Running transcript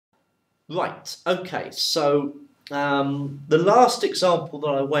Right, okay, so the last example that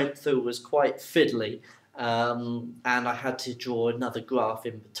I went through was quite fiddly, and I had to draw another graph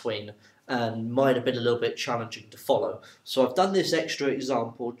in between, and might have been a little bit challenging to follow. So I've done this extra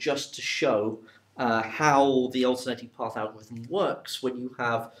example just to show how the alternating path algorithm works when you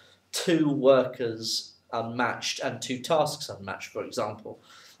have two workers unmatched and two tasks unmatched, for example.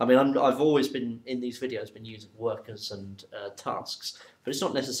 I mean, I've always been, in these videos, been using workers and tasks, but it's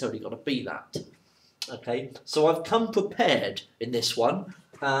not necessarily got to be that. Okay, so I've come prepared in this one.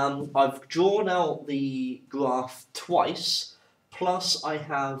 I've drawn out the graph twice, plus I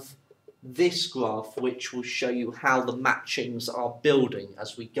have this graph which will show you how the matchings are building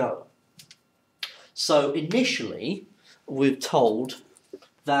as we go. So initially, we're told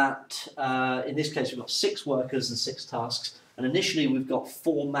that, in this case, we've got 6 workers and 6 tasks, and initially we've got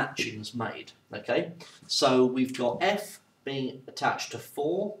 4 matchings made, okay? So we've got F being attached to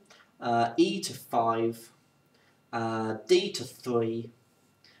 4, E to 5, D to 3,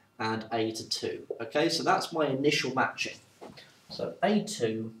 and A to 2, okay? So that's my initial matching. So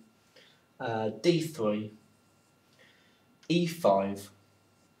A2, D3, E5,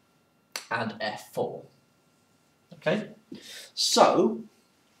 and F4, okay? So,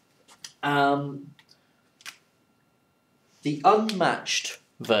 the unmatched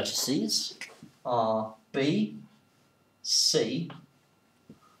vertices are B, C,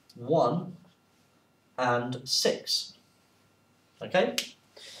 1, and 6. Okay?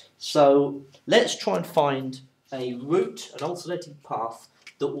 So let's try and find a route, an alternating path,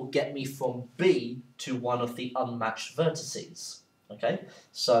 that will get me from B to one of the unmatched vertices. Okay?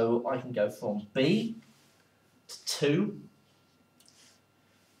 So I can go from B to 2,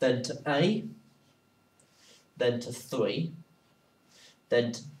 then to A, then to 3,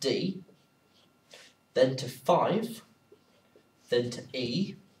 then to D, then to 5, then to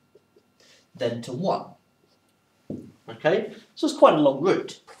E, then to 1. Okay, so it's quite a long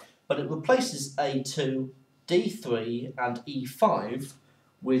route, but it replaces A2, D3 and E5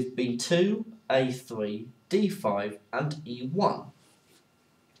 with B2, A3, D5 and E1.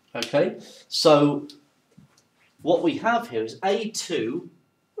 Okay, so what we have here is A2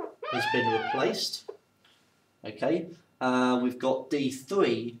 has been replaced. Okay, we've got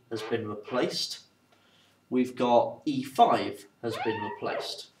D3 has been replaced. We've got E5 has been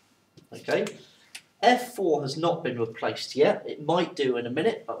replaced. Okay, F4 has not been replaced yet. It might do in a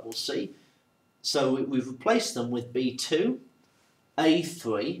minute, but we'll see. So we've replaced them with B2,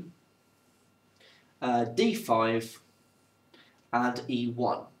 A3, D5, and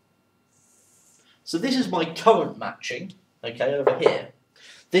E1. So this is my current matching, okay, over here.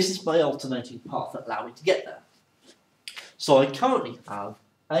 This is my alternating path that allows me to get there. So I currently have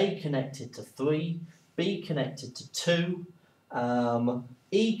A connected to 3, B connected to 2,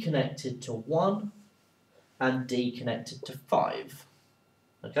 E connected to 1, and D connected to 5.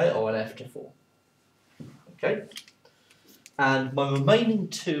 Okay, or an F to 4. Okay, and my remaining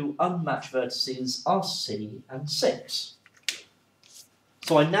 2 unmatched vertices are C and 6.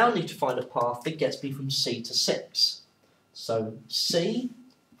 So I now need to find a path that gets me from C to 6. So C,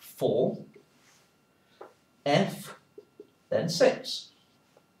 4, F, then 6.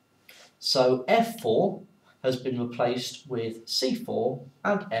 So F4 has been replaced with C4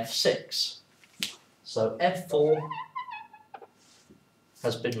 and F6. So F4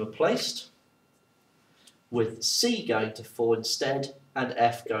 has been replaced with C going to 4 instead and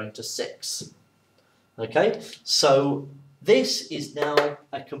F going to 6. Okay, so this is now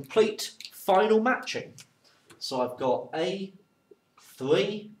a complete final matching. So I've got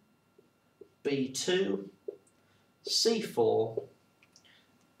A3, B2, C4,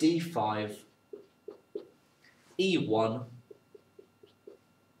 D5, E1,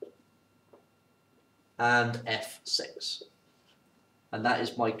 and F6. And that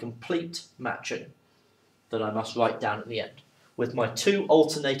is my complete matching that I must write down at the end, with my 2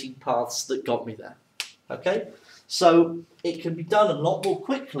 alternating paths that got me there. Okay? So it can be done a lot more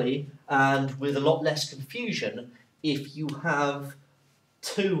quickly and with a lot less confusion if you have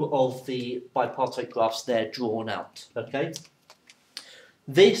 2 of the bipartite graphs there drawn out. Okay?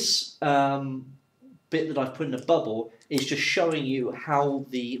 This bit that I've put in a bubble is just showing you how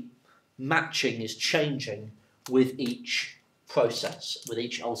the matching is changing with each process, with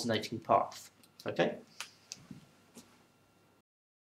each alternating path. Okay?